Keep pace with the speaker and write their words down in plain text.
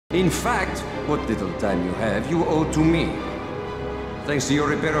In fact, what little time you have, you owe to me. Thanks to your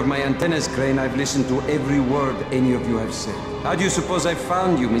repair of my antennas, Crane, I've listened to every word any of you have said. How do you suppose I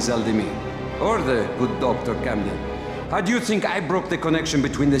found you, Miss Aldemir? Or the good Dr. Camden? How do you think I broke the connection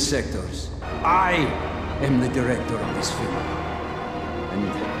between the sectors? I am the director of this film. And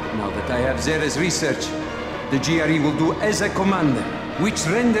now that I have Zere's research, the GRE will do as I command them, which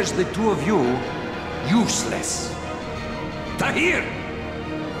renders the two of you useless. Tahir!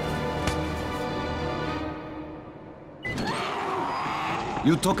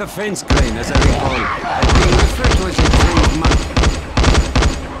 You took offense, Crane, as I recall, at being referred to as a trained monkey.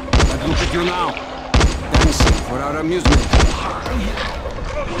 But look at you now, dancing for our amusement.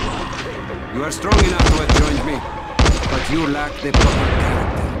 You are strong enough to have joined me, but you lack the proper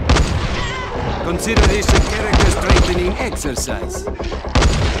character. Consider this a character-strengthening exercise.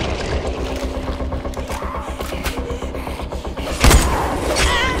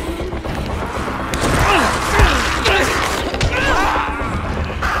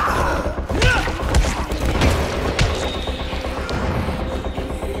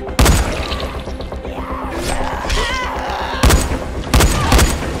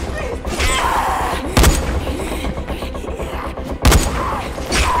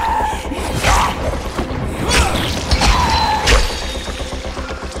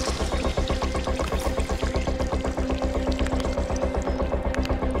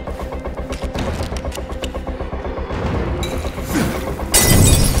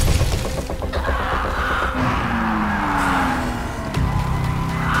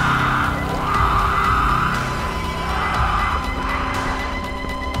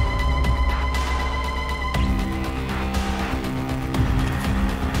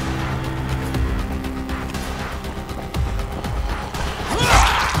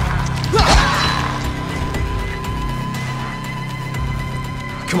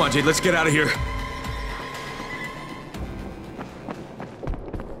 Come on, Jade, let's get out of here.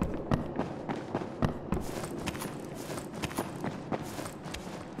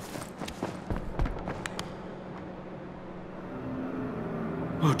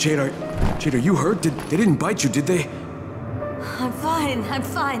 Oh, Jade, are you hurt? They didn't bite you, did they? I'm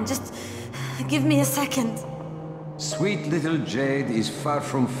fine. Just give me a second. Sweet little Jade is far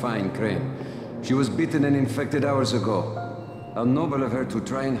from fine, Crane. She was bitten and infected hours ago. How noble of her to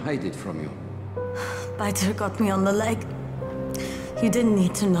try and hide it from you. Biter got me on the leg. You didn't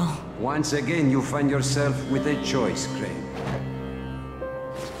need to know. Once again, you find yourself with a choice, Crane.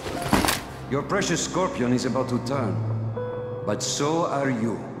 Your precious Scorpion is about to turn. But so are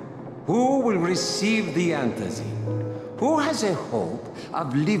you. Who will receive the antazine? Who has a hope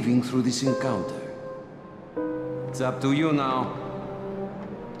of living through this encounter? It's up to you now.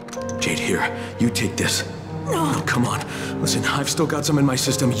 Jade, here. You take this. No. Oh, come on. Listen, I've still got some in my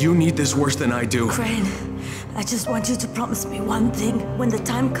system. You need this worse than I do. Crane, I just want you to promise me one thing. When the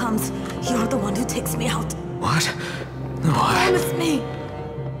time comes, you're the one who takes me out. What? No, Promise me.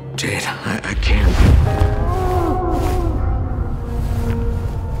 Jade, I can't.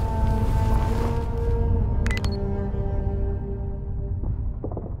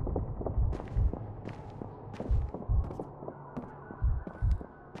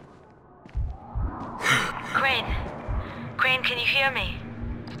 Crane, can you hear me?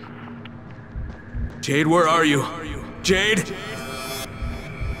 Jade, where are you? Jade?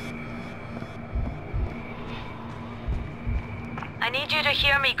 I need you to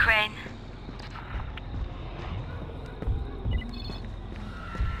hear me, Crane.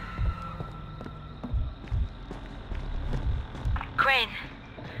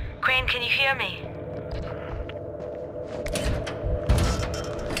 Crane, can you hear me?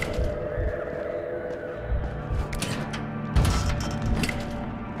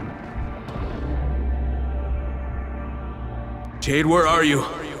 Jade, where are you?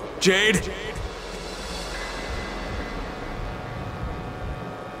 Jade?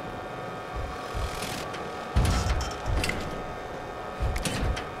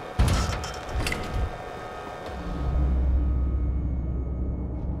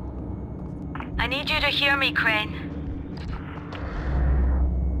 I need you to hear me, Crane.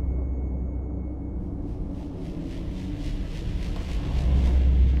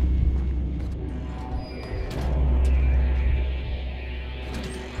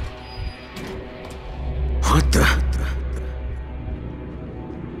 What the?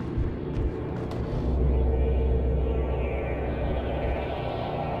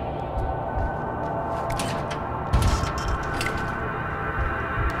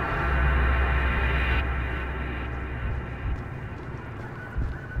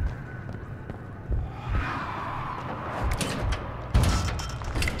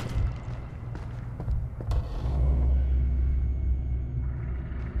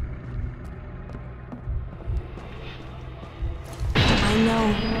 know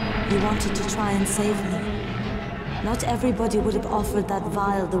you wanted to try and save me. Not everybody would have offered that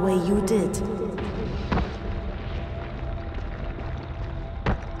vial the way you did.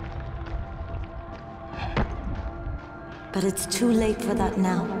 But it's too late for that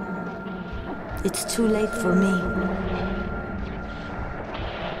now. It's too late for me.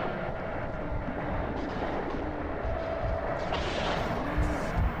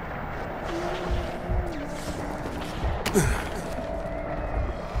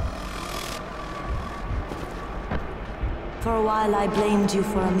 For a while I blamed you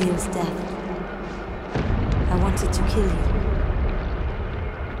for Amir's death. I wanted to kill you.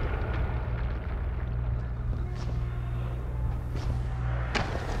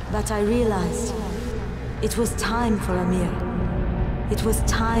 But I realized it was time for Amir. It was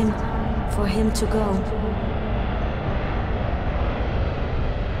time for him to go.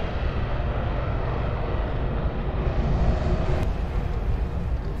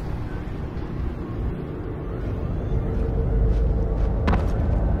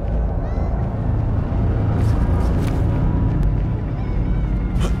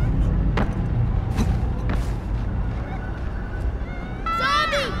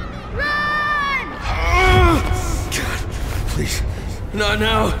 Not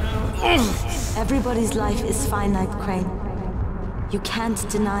now. Everybody's life is finite, Crane. You can't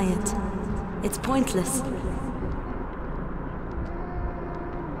deny it. It's pointless.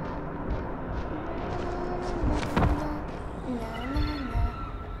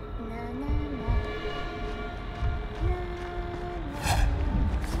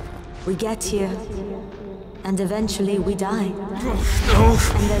 We get here, and eventually we die. No.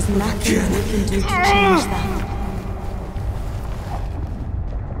 And there's nothing we can do to change that.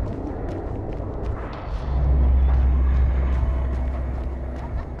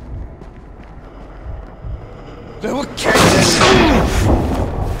 They will catch us!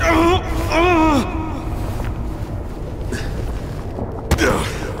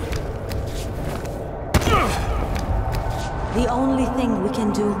 The only thing we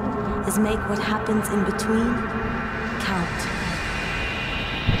can do is make what happens in between count.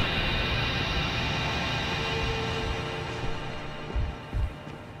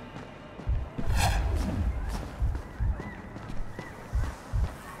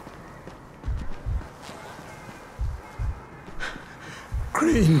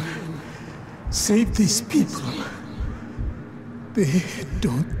 Crane, save these people. They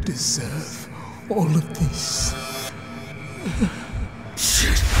don't deserve all of this.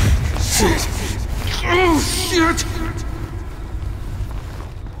 Shit! Shit! Oh, shit!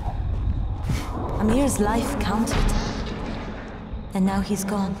 Amir's life counted. And now he's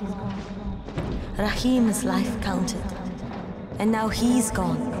gone. Rahim's life counted. And now he's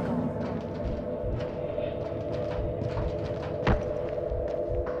gone.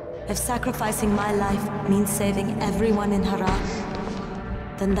 If sacrificing my life means saving everyone in Hara,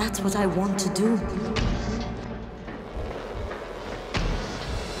 then that's what I want to do.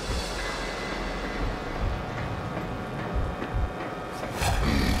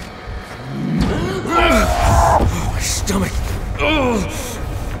 Oh, my stomach! Oh.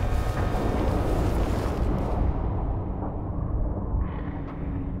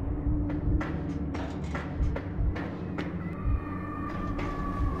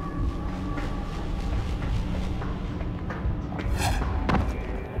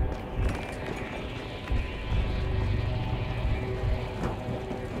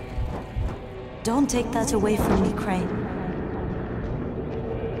 Don't take that away from me, Crane.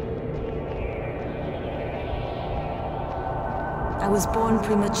 I was born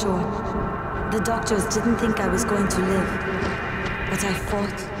premature. The doctors didn't think I was going to live, but I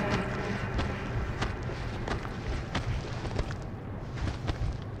fought.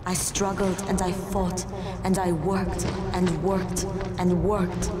 I struggled and I fought, and I worked and worked and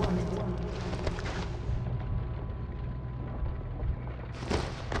worked.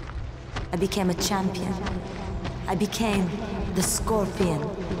 I became a champion. I became the Scorpion.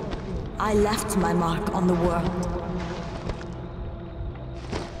 I left my mark on the world.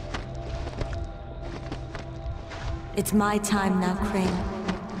 It's my time now, Crane.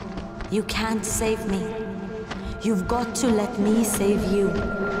 You can't save me. You've got to let me save you.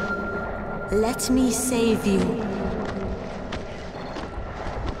 Let me save you.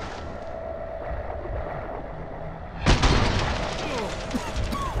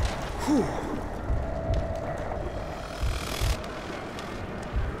 Whew.